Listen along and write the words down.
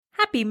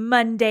Happy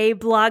Monday,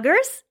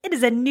 bloggers. It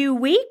is a new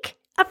week,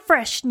 a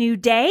fresh new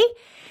day.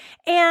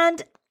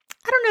 And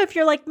I don't know if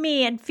you're like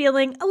me and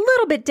feeling a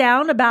little bit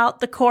down about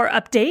the core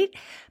update,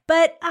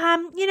 but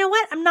you know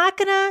what? I'm not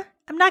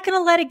gonna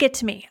let it get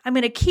to me. I'm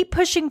gonna keep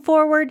pushing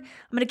forward.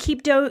 I'm gonna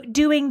keep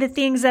doing the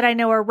things that I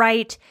know are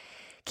right.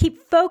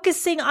 Keep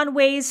focusing on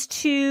ways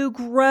to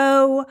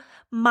grow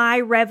my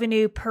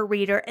revenue per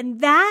reader. And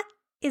that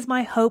is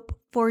my hope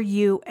for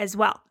you as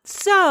well.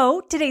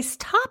 So today's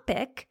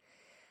topic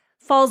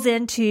falls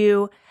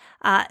into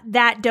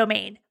that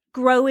domain,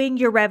 growing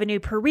your revenue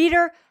per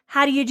reader.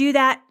 How do you do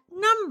that?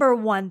 Number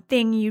one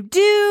thing you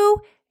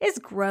do is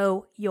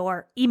grow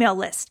your email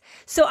list.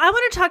 So I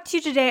want to talk to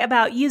you today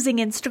about using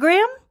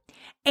Instagram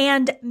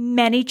and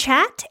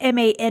ManyChat,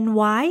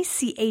 ManyChat,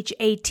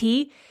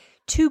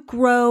 to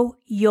grow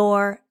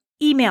your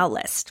email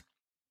list.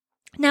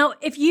 Now,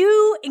 if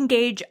you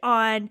engage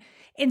on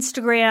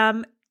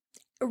Instagram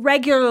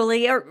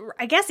regularly, or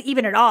I guess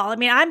even at all, I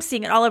mean, I'm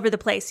seeing it all over the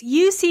place.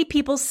 You see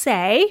people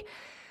say,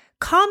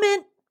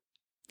 comment,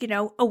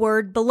 a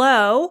word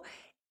below,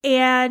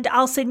 and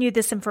I'll send you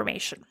this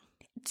information.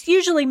 It's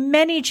usually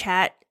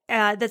ManyChat.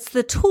 That's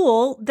the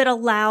tool that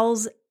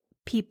allows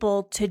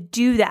people to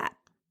do that.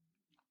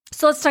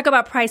 So let's talk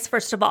about price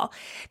first of all.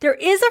 There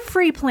is a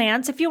free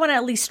plan. So if you want to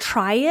at least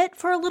try it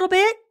for a little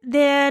bit,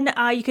 then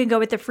you can go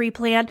with the free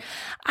plan.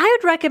 I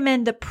would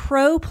recommend the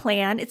Pro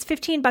plan. It's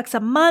 $15 a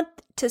month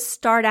to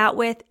start out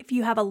with. If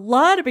you have a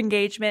lot of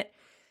engagement,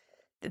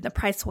 then the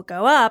price will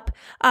go up.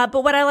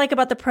 But what I like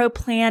about the Pro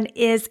plan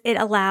is it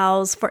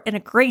allows for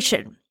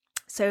integration.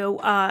 So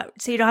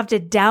you don't have to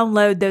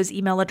download those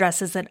email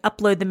addresses and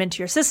upload them into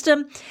your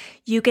system.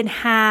 You can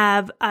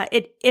have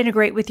it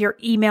integrate with your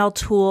email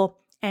tool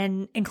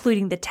and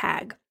including the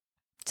tag.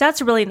 So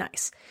that's really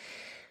nice.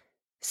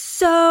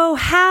 So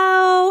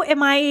how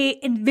am I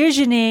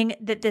envisioning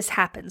that this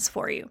happens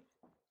for you?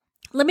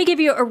 Let me give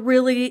you a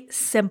really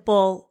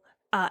simple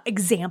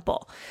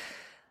example.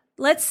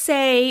 Let's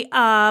say,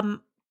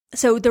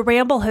 so the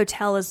Ramble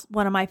Hotel is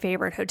one of my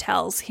favorite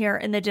hotels here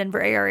in the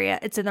Denver area.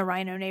 It's in the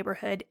Rhino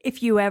neighborhood.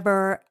 If you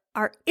ever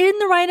are in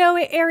the Rhino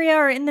area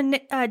or in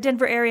the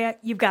Denver area,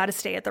 you've got to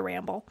stay at the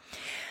Ramble.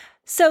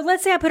 So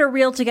let's say I put a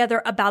reel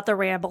together about the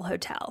Ramble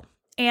Hotel,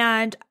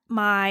 and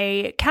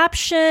my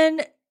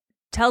caption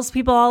tells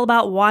people all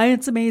about why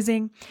it's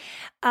amazing.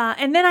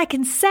 And then I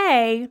can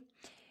say,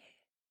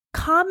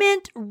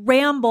 comment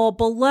Ramble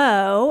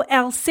below, and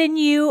I'll send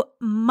you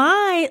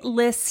my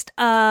list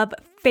of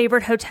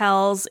favorite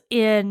hotels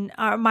in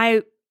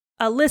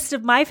a list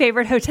of my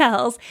favorite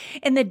hotels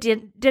in the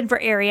Denver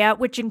area,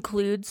 which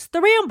includes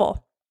the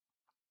Ramble.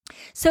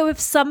 So if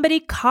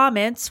somebody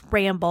comments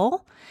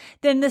Ramble,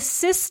 then the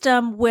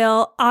system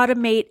will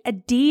automate a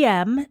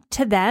DM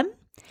to them,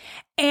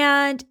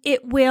 and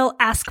it will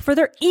ask for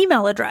their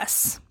email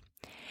address.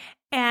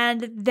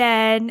 And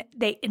then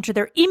they enter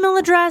their email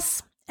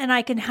address, and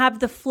I can have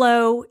the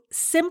flow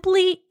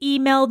simply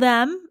email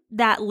them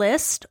that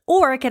list,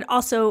 or I can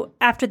also,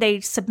 after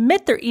they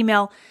submit their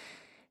email,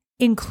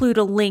 include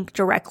a link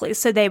directly.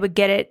 So they would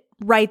get it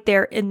right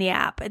there in the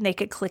app and they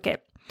could click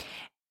it.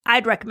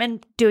 I'd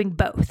recommend doing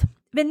both.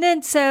 And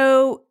then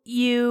so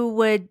you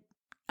would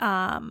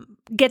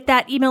get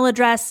that email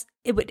address.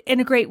 It would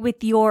integrate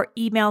with your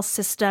email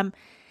system,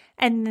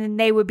 and then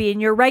they would be in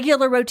your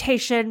regular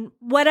rotation,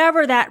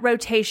 whatever that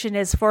rotation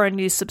is for a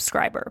new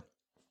subscriber.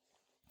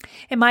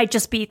 It might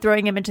just be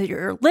throwing them into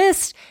your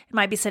list. It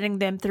might be sending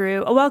them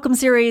through a welcome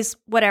series,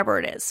 whatever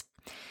it is.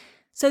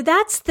 So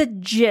that's the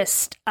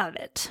gist of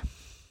it.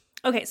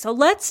 Okay, so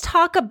let's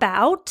talk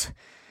about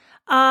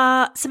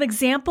some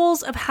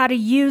examples of how to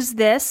use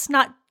this,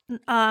 not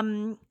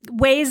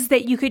ways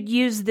that you could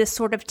use this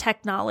sort of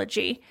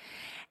technology.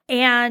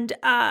 And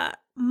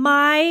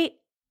my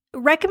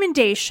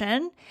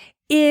recommendation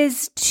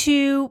is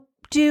to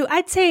do,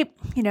 I'd say,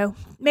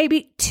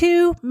 maybe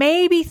 2,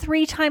 maybe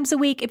 3 times a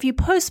week. If you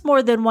post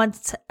more than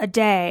once a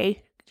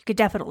day, you could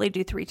definitely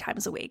do 3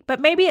 times a week. But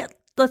maybe,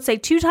 let's say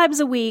 2 times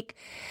a week,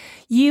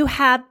 you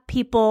have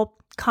people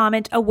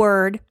comment a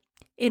word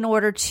in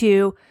order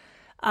to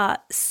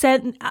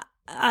send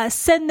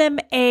them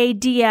a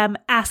DM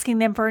asking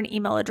them for an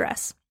email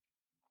address.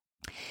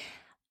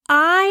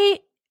 I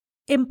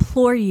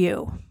implore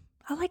you,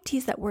 I like to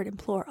use that word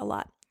implore a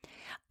lot.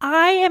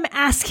 I am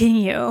asking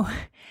you,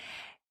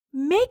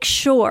 make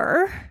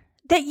sure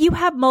that you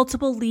have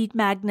multiple lead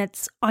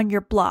magnets on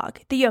your blog,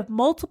 that you have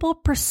multiple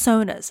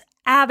personas,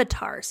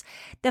 avatars,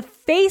 the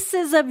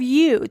faces of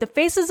you, the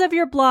faces of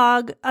your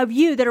blog, of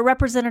you that are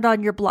represented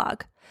on your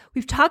blog.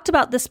 We've talked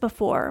about this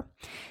before.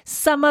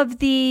 Some of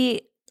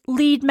the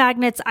lead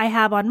magnets I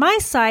have on my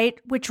site,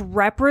 which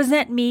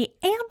represent me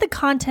and the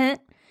content,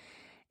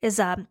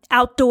 is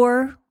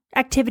outdoor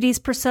activities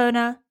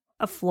persona,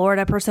 a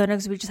Florida persona,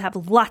 because we just have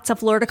lots of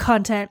Florida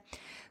content,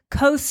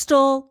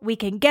 coastal,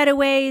 weekend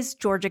getaways,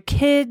 Georgia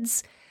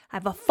kids. I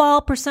have a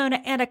fall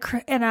persona and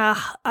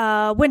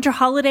a winter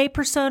holiday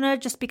persona,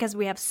 just because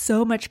we have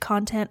so much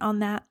content on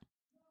that.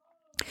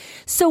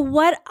 So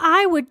what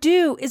I would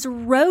do is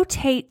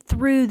rotate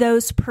through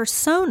those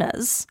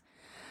personas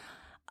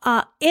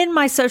in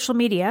my social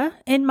media,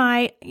 in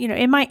my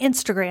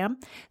Instagram.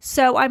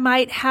 So I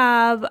might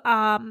have,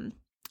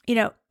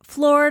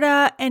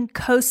 Florida and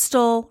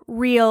coastal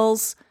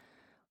reels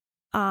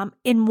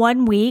in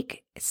 1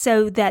 week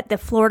so that the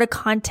Florida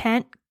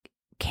content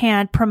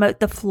can promote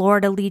the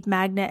Florida lead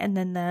magnet, and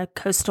then the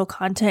coastal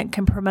content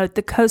can promote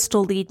the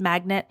coastal lead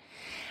magnet.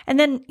 And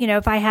then,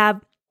 if I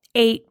have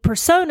 8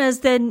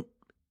 personas, then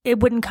it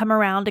wouldn't come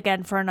around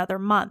again for another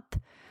month.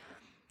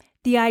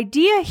 The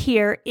idea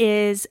here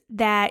is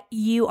that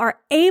you are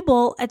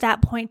able at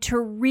that point to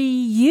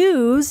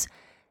reuse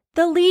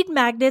the lead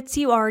magnets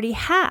you already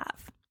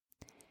have.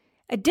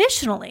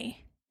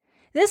 Additionally,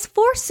 this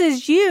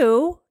forces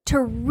you to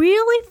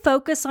really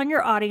focus on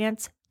your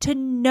audience, to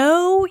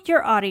know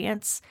your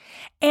audience,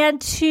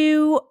 and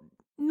to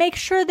make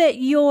sure that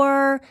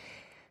your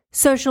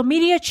social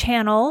media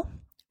channel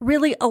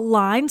really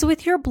aligns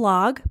with your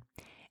blog,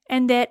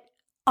 and that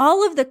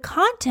all of the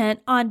content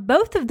on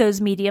both of those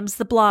mediums,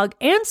 the blog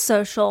and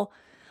social,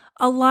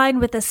 align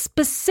with a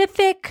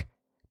specific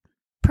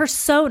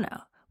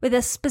persona, with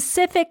a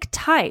specific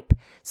type.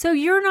 So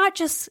you're not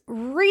just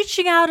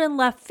reaching out in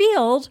left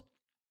field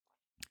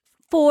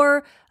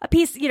for a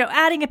piece,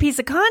 adding a piece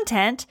of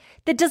content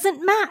that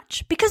doesn't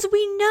match, because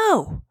we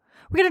know.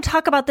 We're going to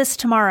talk about this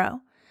tomorrow.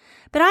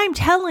 But I'm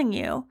telling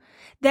you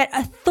that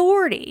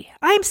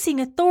I'm seeing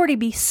authority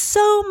be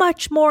so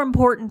much more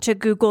important to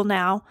Google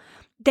now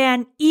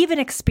than even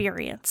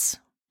experience.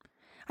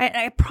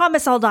 I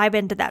promise I'll dive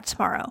into that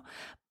tomorrow.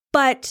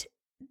 But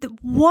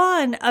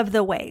one of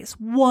the ways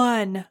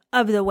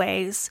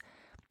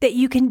that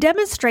you can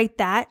demonstrate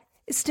that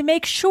is to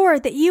make sure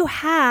that you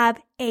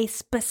have a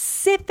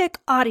specific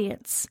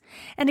audience.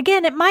 And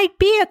again, it might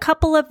be a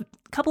couple of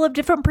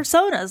different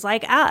personas,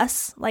 like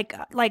us, like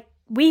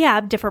we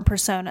have different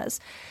personas.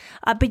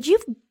 But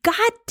you've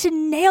got to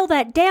nail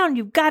that down.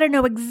 You've got to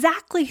know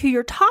exactly who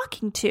you're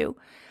talking to.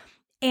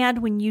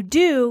 And when you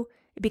do,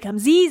 it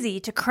becomes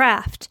easy to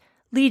craft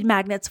lead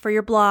magnets for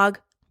your blog,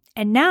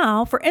 and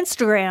now for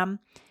Instagram,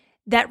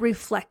 that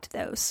reflect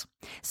those.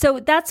 So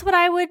that's what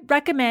I would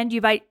recommend.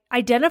 You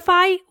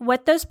identify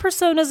what those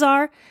personas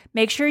are.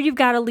 Make sure you've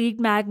got a lead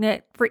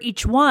magnet for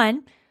each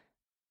one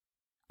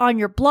on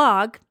your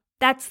blog.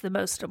 That's the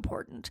most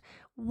important.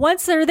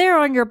 Once they're there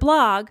on your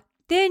blog,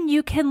 then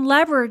you can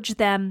leverage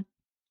them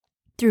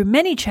through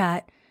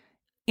ManyChat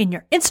in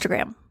your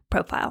Instagram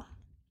profile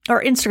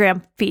or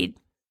Instagram feed.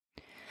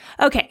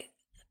 Okay,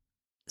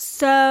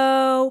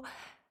 so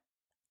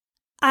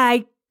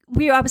I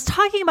was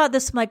talking about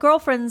this with my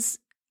girlfriends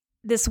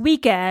this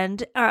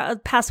weekend,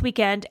 past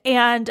weekend,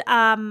 and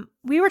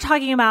we were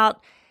talking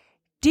about,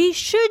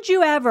 should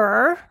you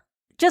ever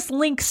just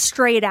link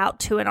straight out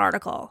to an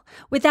article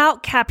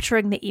without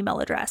capturing the email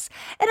address?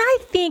 And I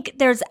think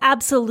there's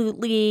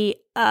absolutely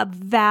a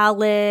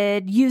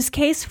valid use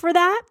case for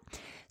that.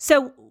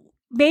 So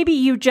maybe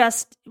you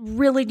just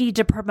really need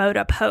to promote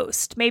a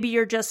post. Maybe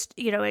you're just,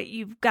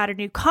 you've got a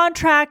new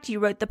contract, you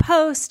wrote the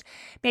post.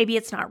 Maybe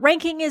it's not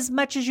ranking as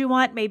much as you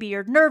want. Maybe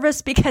you're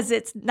nervous because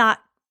it's not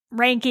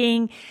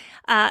ranking,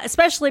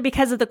 especially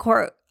because of the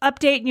core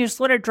update, and you just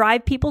want to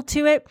drive people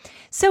to it.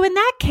 So in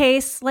that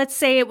case,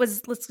 let's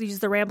use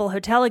the Ramble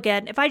Hotel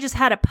again. If I just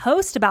had a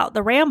post about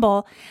the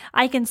Ramble,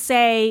 I can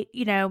say,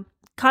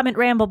 comment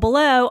Ramble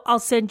below. I'll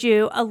send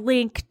you a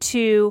link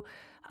to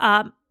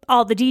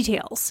all the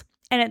details.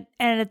 And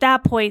at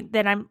that point,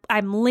 then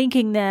I'm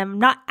linking them,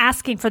 not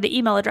asking for the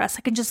email address.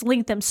 I can just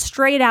link them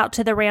straight out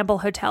to the Ramble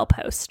Hotel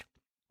post.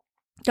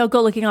 Don't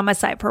go looking on my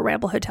site for a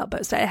Ramble Hotel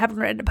post. I haven't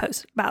written a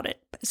post about it,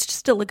 but it's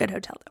still a good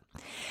hotel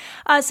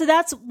though. So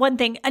that's one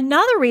thing.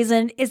 Another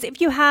reason is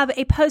if you have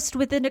a post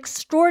with an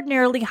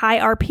extraordinarily high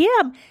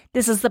RPM,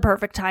 this is the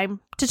perfect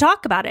time to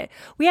talk about it.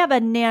 We have a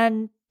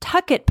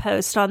Nantucket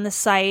post on the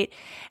site,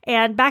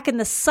 and back in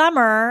the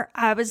summer,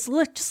 I was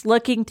just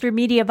looking through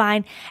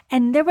Mediavine,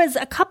 and there was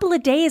a couple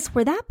of days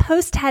where that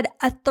post had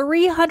a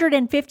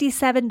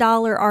 $357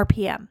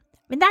 RPM.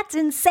 I mean, that's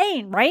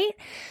insane, right?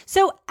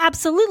 So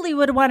absolutely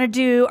would want to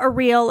do a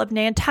reel of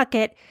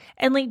Nantucket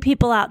and link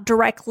people out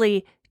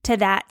directly to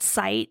that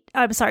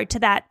to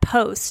that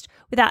post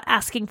without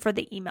asking for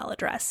the email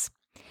address.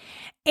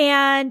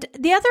 And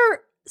the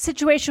other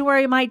situation where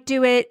you might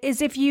do it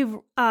is if you've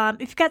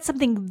got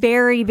something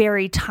very,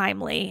 very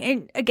timely.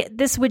 And again,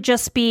 this would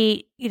just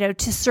be,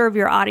 to serve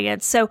your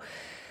audience. So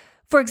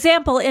for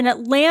example, in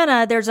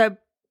Atlanta, there's a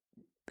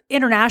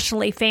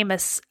internationally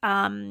famous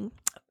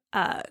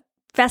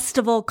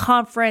festival,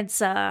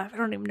 conference, I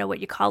don't even know what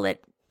you call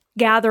it,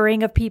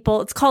 gathering of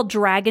people. It's called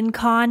Dragon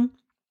Con.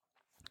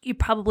 You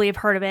probably have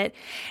heard of it.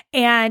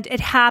 And it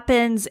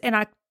happens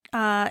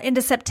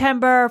into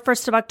September,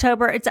 1st of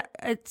October.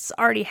 It's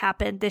already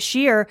happened this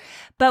year,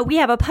 but we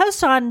have a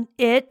post on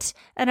it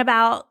and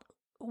about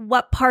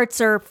what parts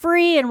are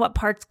free and what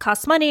parts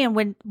cost money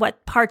and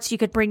what parts you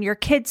could bring your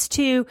kids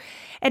to.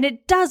 And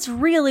it does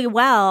really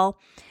well.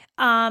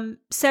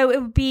 So it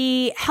would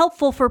be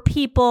helpful for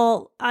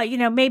people,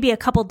 maybe a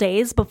couple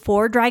days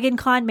before Dragon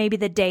Con, maybe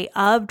the day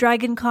of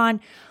Dragon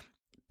Con,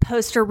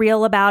 post a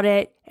reel about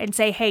it and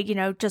say, hey,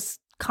 just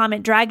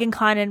comment Dragon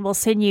Con and we'll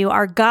send you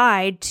our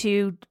guide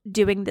to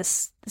doing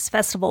this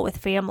festival with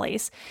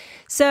families.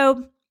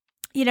 So,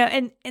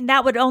 and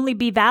that would only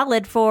be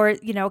valid for,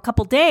 a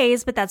couple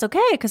days, but that's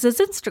okay because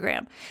it's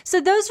Instagram. So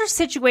those are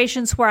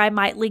situations where I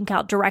might link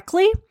out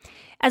directly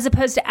as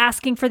opposed to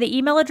asking for the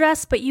email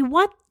address, but you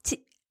want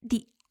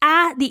the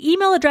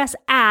email address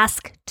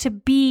ask to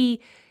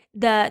be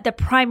the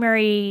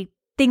primary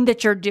thing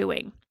that you're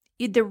doing.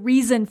 The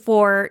reason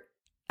for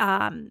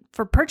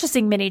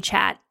purchasing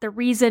ManyChat, the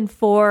reason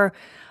for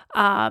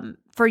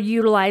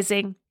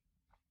utilizing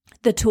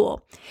the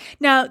tool.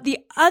 Now, the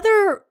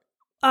other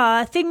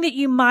thing that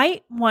you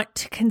might want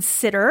to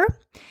consider,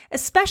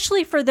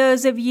 especially for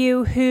those of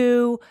you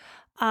who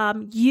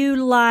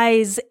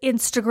utilize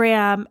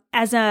Instagram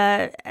as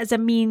a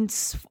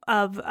means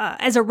of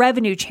as a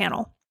revenue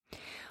channel,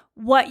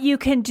 what you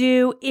can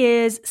do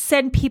is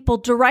send people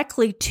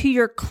directly to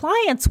your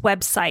client's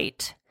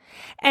website,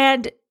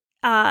 and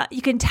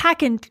you can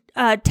tag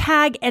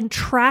and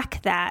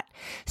track that.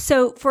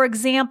 So, for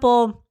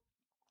example,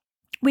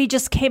 we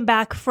just came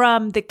back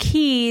from the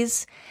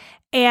Keys,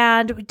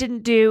 and we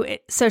didn't do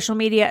social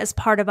media as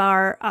part of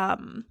our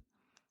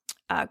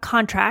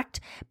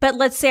contract. But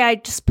let's say I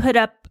just put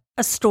up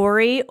a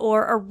story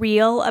or a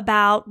reel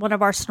about one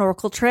of our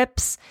snorkel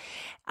trips.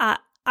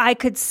 I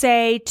could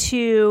say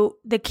to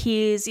the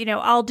Keys,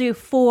 I'll do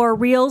 4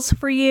 reels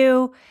for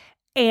you,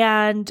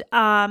 and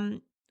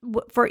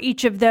for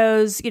each of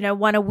those,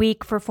 1 a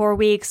week for 4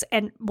 weeks,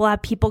 and we'll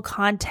have people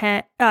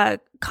comment,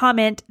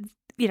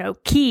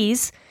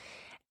 keys,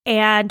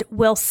 and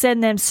we'll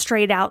send them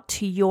straight out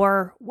to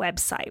your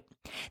website.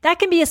 That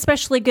can be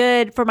especially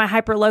good for my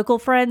hyperlocal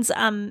friends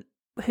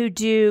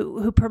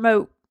who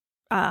promote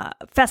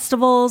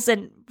festivals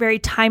and very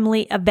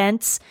timely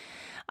events.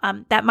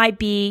 That might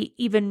be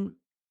even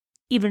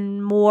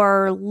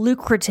more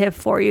lucrative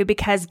for you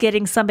because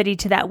getting somebody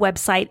to that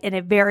website in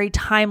a very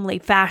timely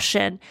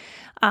fashion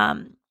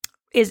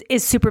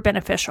is super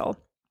beneficial.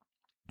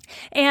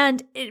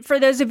 And for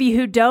those of you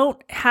who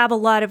don't have a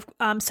lot of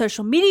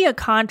social media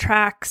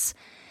contracts,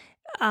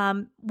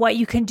 what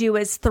you can do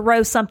is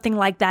throw something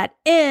like that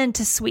in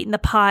to sweeten the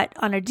pot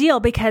on a deal,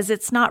 because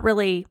it's not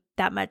really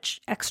that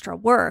much extra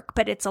work,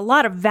 but it's a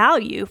lot of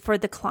value for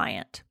the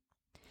client.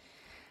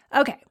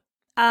 Okay.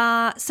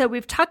 So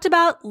we've talked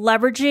about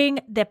leveraging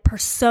the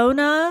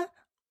persona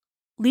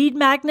lead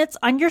magnets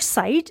on your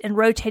site and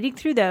rotating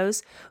through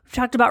those. We've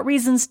talked about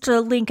reasons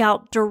to link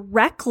out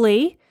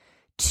directly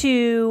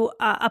to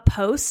a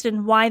post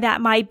and why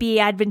that might be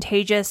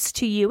advantageous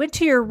to you and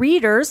to your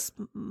readers,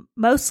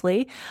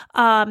 mostly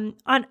on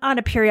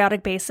a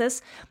periodic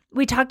basis.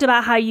 We talked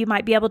about how you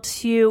might be able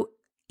to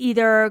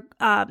either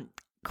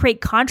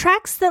create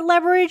contracts that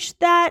leverage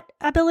that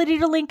ability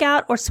to link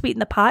out, or sweeten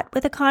the pot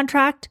with a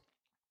contract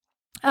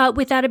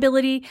with that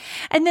ability.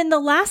 And then the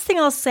last thing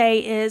I'll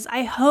say is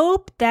I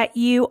hope that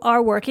you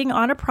are working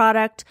on a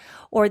product,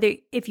 or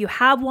if you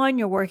have one,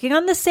 you're working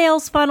on the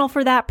sales funnel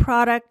for that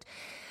product.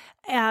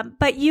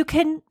 But you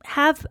can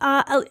have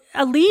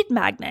a lead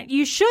magnet.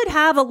 You should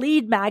have a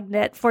lead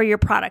magnet for your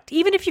product.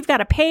 Even if you've got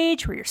a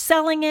page where you're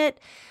selling it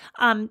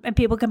and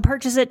people can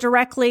purchase it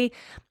directly,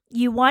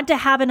 you want to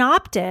have an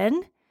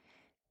opt-in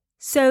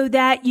so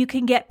that you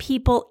can get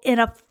people in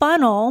a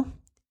funnel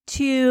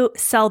to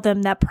sell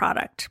them that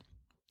product.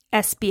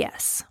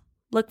 SBS.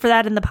 Look for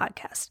that in the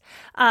podcast.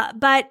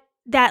 But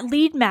that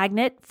lead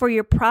magnet for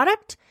your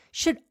product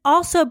should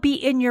also be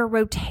in your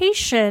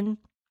rotation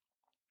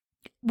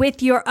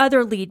with your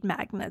other lead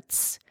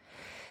magnets,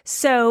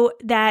 so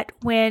that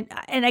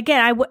and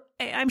again,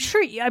 I'm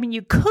sure,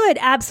 you could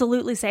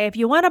absolutely say, if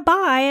you want to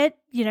buy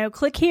it,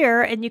 click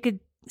here, and you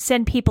could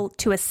send people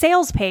to a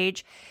sales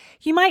page.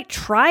 You might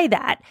try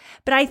that.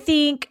 But I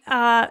think,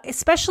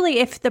 especially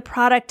if the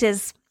product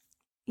is,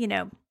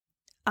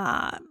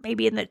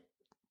 maybe in the,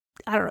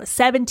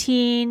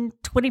 $17,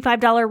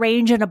 $25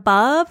 range and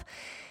above,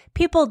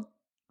 people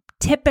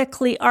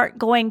typically aren't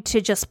going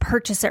to just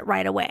purchase it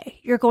right away.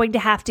 You're going to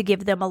have to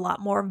give them a lot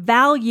more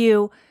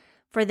value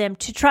for them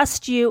to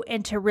trust you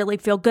and to really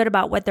feel good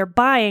about what they're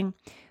buying,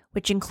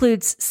 which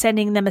includes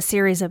sending them a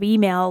series of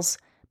emails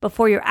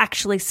before you're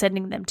actually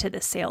sending them to the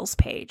sales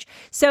page.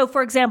 So,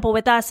 for example,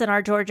 with us in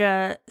our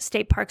Georgia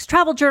State Parks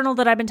travel journal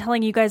that I've been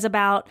telling you guys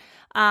about,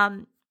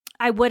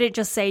 I wouldn't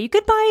just say, you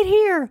could buy it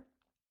here.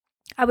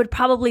 I would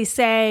probably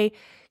say,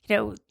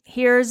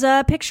 here's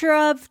a picture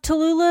of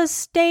Tallulah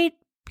State,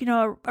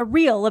 a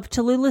reel of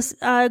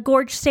Tallulah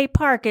Gorge State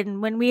Park,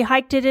 and when we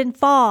hiked it in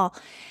fall.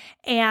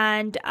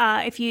 And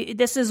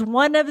this is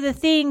one of the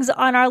things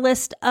on our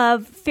list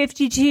of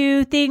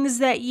 52 things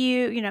that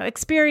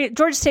experience,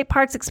 Georgia State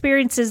Parks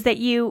experiences that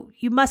you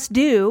must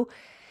do.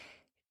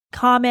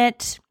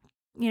 Comment,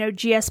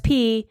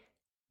 GSP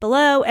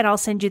below, and I'll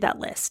send you that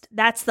list.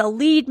 That's the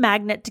lead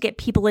magnet to get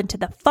people into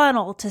the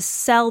funnel to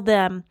sell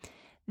them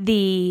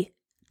the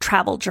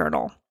travel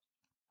journal.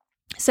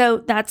 So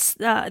that's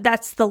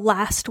the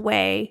last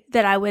way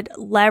that I would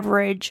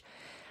leverage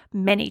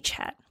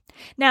ManyChat.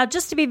 Now,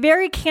 just to be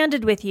very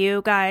candid with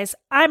you guys,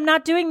 I'm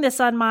not doing this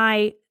on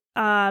my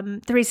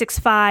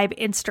 365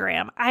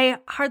 Instagram. I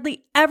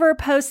hardly ever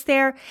post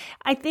there.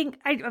 I think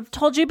I've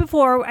told you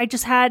before, I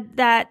just had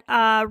that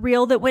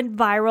reel that went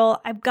viral.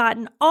 I've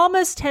gotten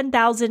almost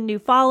 10,000 new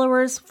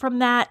followers from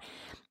that,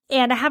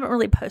 and I haven't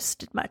really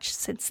posted much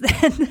since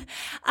then.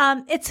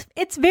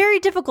 It's very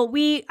difficult.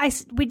 We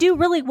do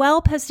really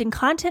well posting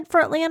content for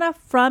Atlanta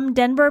from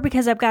Denver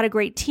because I've got a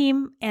great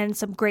team and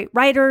some great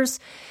writers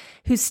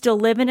who still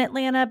live in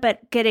Atlanta,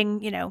 but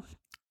getting,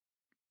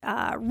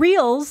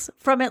 reels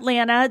from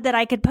Atlanta that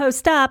I could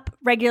post up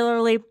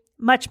regularly,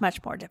 much,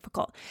 much more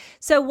difficult.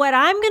 So what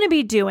I'm going to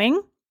be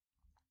doing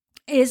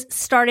is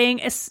starting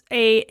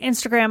a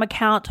Instagram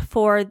account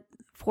for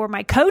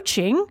my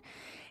coaching,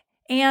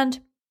 and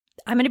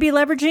I'm going to be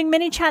leveraging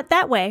ManyChat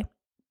that way.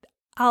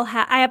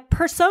 I have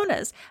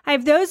personas. I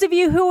have those of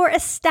you who are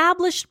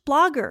established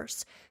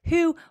bloggers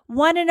who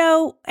want to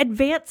know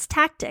advanced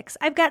tactics.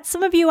 I've got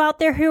some of you out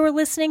there who are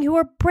listening who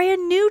are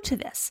brand new to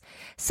this.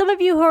 Some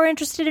of you who are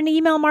interested in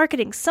email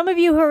marketing. Some of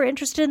you who are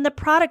interested in the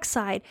product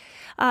side.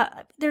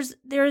 Those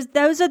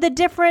are the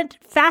different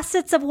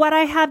facets of what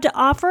I have to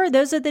offer.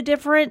 Those are the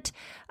different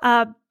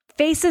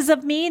faces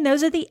of me, and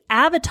those are the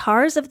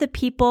avatars of the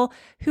people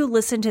who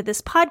listen to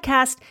this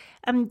podcast.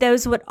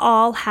 Those would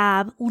all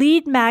have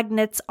lead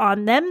magnets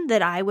on them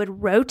that I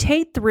would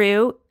rotate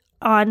through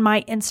on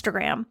my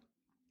Instagram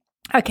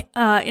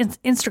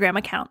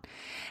account.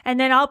 And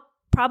then I'll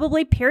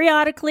probably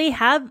periodically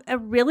have a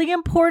really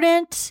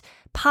important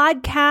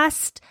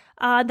podcast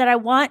that I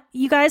want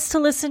you guys to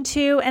listen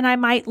to, and I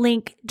might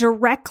link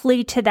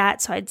directly to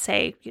that. So I'd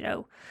say,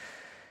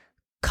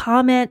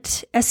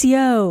 comment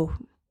SEO,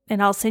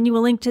 and I'll send you a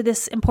link to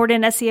this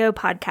important SEO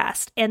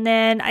podcast. And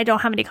then I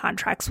don't have any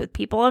contracts with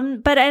people.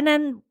 And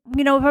then,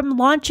 if I'm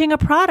launching a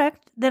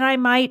product, then I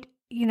might,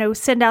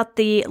 send out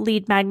the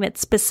lead magnet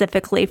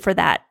specifically for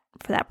that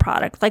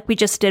product, like we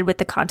just did with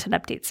the content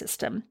update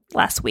system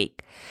last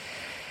week.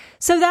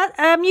 So that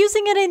I'm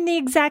using it in the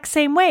exact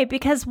same way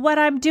because what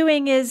I'm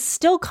doing is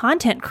still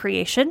content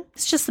creation.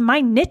 It's just my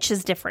niche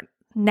is different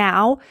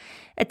now.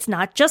 It's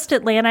not just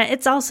Atlanta.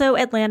 It's also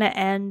Atlanta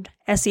and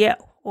SEO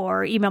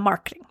or email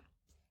marketing.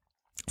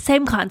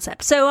 Same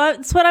concept. So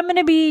that's what I'm going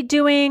to be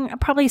doing. I'm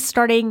probably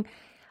starting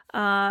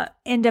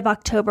end of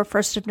October,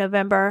 1st of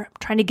November. I'm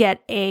trying to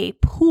get a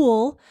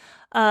pool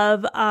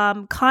of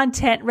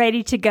content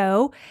ready to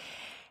go,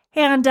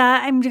 and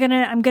I'm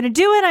gonna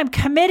do it. I'm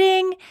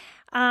committing,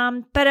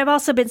 but I've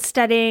also been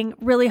studying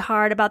really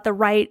hard about the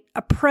right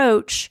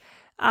approach.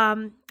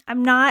 I've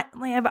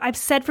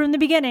said from the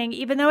beginning,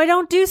 even though I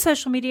don't do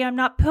social media, I'm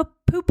not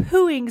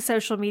poo-pooing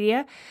social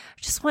media.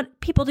 I just want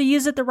people to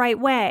use it the right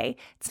way.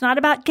 It's not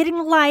about getting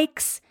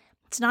likes.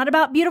 It's not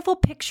about beautiful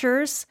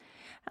pictures.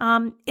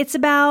 It's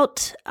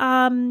about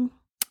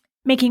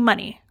making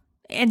money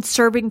and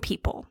serving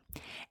people.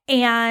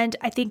 And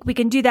I think we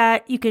can do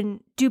that. You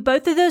can do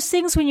both of those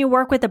things when you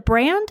work with a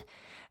brand.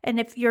 And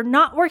if you're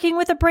not working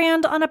with a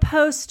brand on a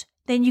post,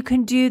 then you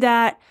can do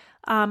that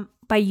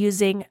by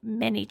using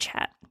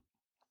ManyChat.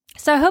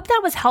 So I hope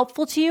that was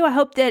helpful to you. I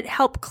hope that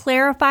helped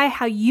clarify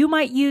how you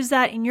might use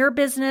that in your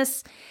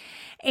business.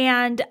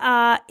 And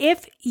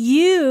if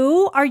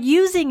you are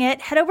using it,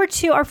 head over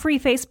to our free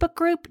Facebook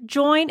group,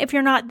 join if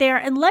you're not there,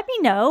 and let me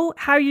know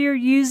how you're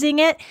using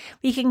it.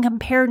 We can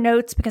compare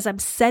notes because I'm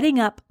setting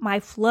up my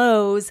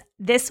flows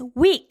this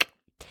week.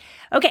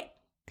 Okay.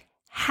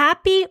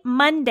 Happy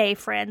Monday,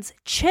 friends.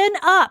 Chins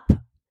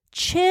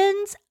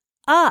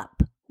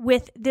up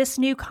with this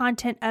new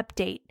content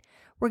update.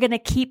 We're going to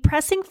keep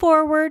pressing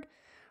forward.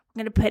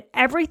 We're going to put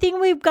everything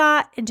we've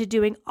got into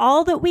doing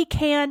all that we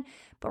can,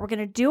 but we're going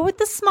to do it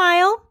with a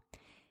smile,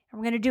 and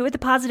we're going to do it with a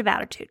positive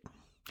attitude.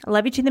 I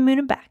love you to the moon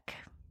and back.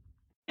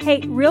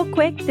 Hey, real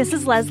quick, this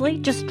is Leslie,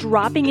 just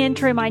dropping in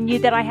to remind you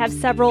that I have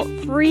several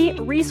free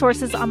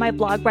resources on my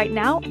blog right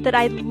now that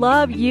I'd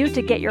love you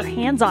to get your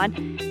hands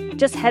on.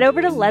 Just head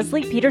over to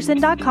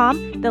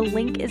lesliepeterson.com. The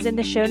link is in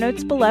the show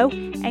notes below,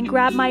 and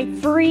grab my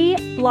free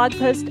blog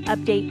post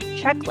update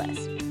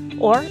checklist.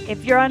 Or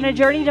if you're on a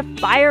journey to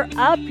fire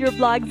up your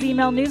blog's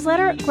email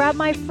newsletter, grab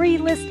my free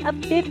list of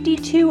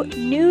 52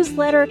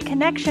 newsletter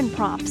connection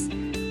prompts.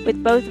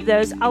 With both of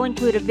those, I'll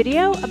include a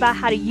video about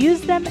how to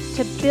use them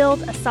to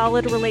build a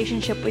solid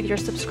relationship with your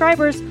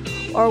subscribers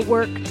or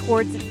work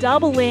towards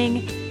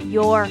doubling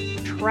your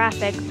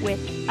traffic with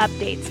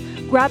updates.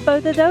 Grab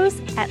both of those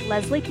at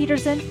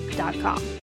lesliepeterson.com.